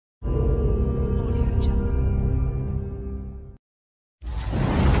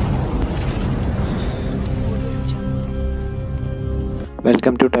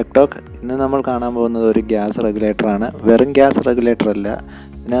Welcome to tech talk. ഇന്ന് നമ്മൾ കാണാൻ പോകുന്നത് ഒരു ഗ്യാസ് റെഗുലേറ്ററാണ്. വെറും ഗ്യാസ് റെഗുലേറ്റർ അല്ല,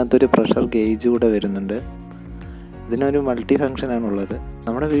 ഇതിനകത്തൊരു പ്രഷർ ഗേജ് കൂടെ വരുന്നുണ്ട്. ഇതിനൊരു മൾട്ടി ഫങ്ഷനാണുള്ളത്.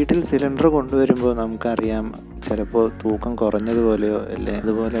 നമ്മുടെ വീട്ടിൽ സിലിണ്ടർ കൊണ്ടുവരുമ്പോൾ നമുക്കറിയാം, ചിലപ്പോൾ തൂക്കം കുറഞ്ഞതുപോലെയോ അല്ലേ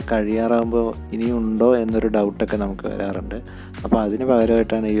അതുപോലെ കഴിയാറാകുമ്പോൾ ഇനിയുണ്ടോ എന്നൊരു ഡൗട്ടൊക്കെ നമുക്ക് വരാറുണ്ട്. അപ്പോൾ അതിന്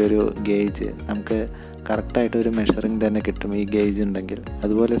പകരമായിട്ടാണ് ഈ ഒരു ഗേജ്. നമുക്ക് കറക്റ്റായിട്ടൊരു മെഷറിങ് തന്നെ കിട്ടും ഈ ഗേജ് ഉണ്ടെങ്കിൽ.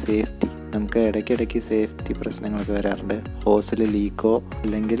 അതുപോലെ സേഫ്റ്റി, നമുക്ക് ഇടയ്ക്കിടയ്ക്ക് സേഫ്റ്റി പ്രശ്നങ്ങളൊക്കെ വരാറുണ്ട്. ഹോസിൽ ലീക്കോ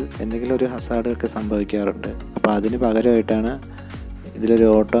അല്ലെങ്കിൽ എന്തെങ്കിലും ഒരു ഹസാർഡൊക്കെ സംഭവിക്കാറുണ്ട്. അപ്പോൾ അതിന് പകരമായിട്ടാണ് ഇതിലൊരു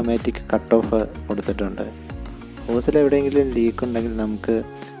ഓട്ടോമാറ്റിക് കട്ട് ഓഫ് കൊടുത്തിട്ടുണ്ട്. ഹോസിൽ എവിടെയെങ്കിലും ലീക്ക് ഉണ്ടെങ്കിൽ നമുക്ക്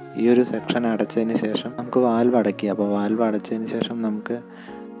ഈ ഒരു സെക്ഷൻ അടച്ചതിന് ശേഷം നമുക്ക് വാൽവ് അടയ്ക്കുക. അപ്പോൾ വാൽവ് അടച്ചതിന് ശേഷം നമുക്ക്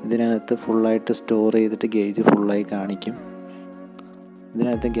ഇതിനകത്ത് ഫുള്ളായിട്ട് സ്റ്റോർ ചെയ്തിട്ട് ഗേജ് ഫുള്ളായി കാണിക്കും.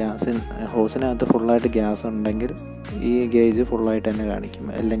 ഇതിനകത്ത് ഹോസിനകത്ത് ഫുള്ളായിട്ട് ഗ്യാസ് ഉണ്ടെങ്കിൽ ഈ ഗേജ് ഫുള്ളായിട്ട് തന്നെ കാണിക്കും,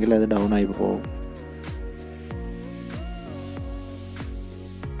 അല്ലെങ്കിൽ അത് ഡൗൺ ആയി പോകും.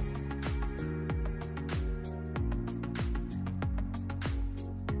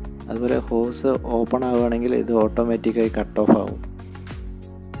 അതുപോലെ ഹോസ് ഓപ്പൺ ആവുകയാണെങ്കിൽ ഇത് ഓട്ടോമാറ്റിക്കായി കട്ട് ഓഫ് ആവും.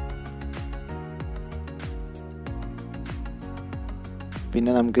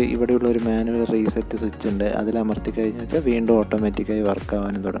 പിന്നെ നമുക്ക് ഇവിടെയുള്ള ഒരു മാനുവൽ റീസെറ്റ് സ്വിച്ച് ഉണ്ട്. അതിൽ അമർത്തി കഴിഞ്ഞ് വെച്ചാൽ വീണ്ടും ഓട്ടോമാറ്റിക്കായി വർക്ക്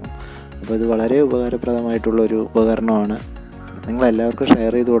ആവാനും തുടങ്ങും. അപ്പോൾ ഇത് വളരെ ഉപകാരപ്രദമായിട്ടുള്ളൊരു ഉപകരണമാണ്. നിങ്ങളെല്ലാവർക്കും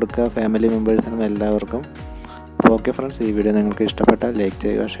ഷെയർ ചെയ്ത് കൊടുക്കുക, ഫാമിലി മെമ്പേഴ്സിനും എല്ലാവർക്കും. അപ്പോൾ ഓക്കെ ഫ്രണ്ട്സ്, ഈ വീഡിയോ നിങ്ങൾക്ക് ഇഷ്ടപ്പെട്ടാൽ ലൈക്ക്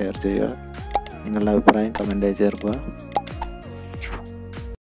ചെയ്യുക, ഷെയർ ചെയ്യുക, നിങ്ങളുടെ അഭിപ്രായം കമൻറ്റായി ചേർക്കുക.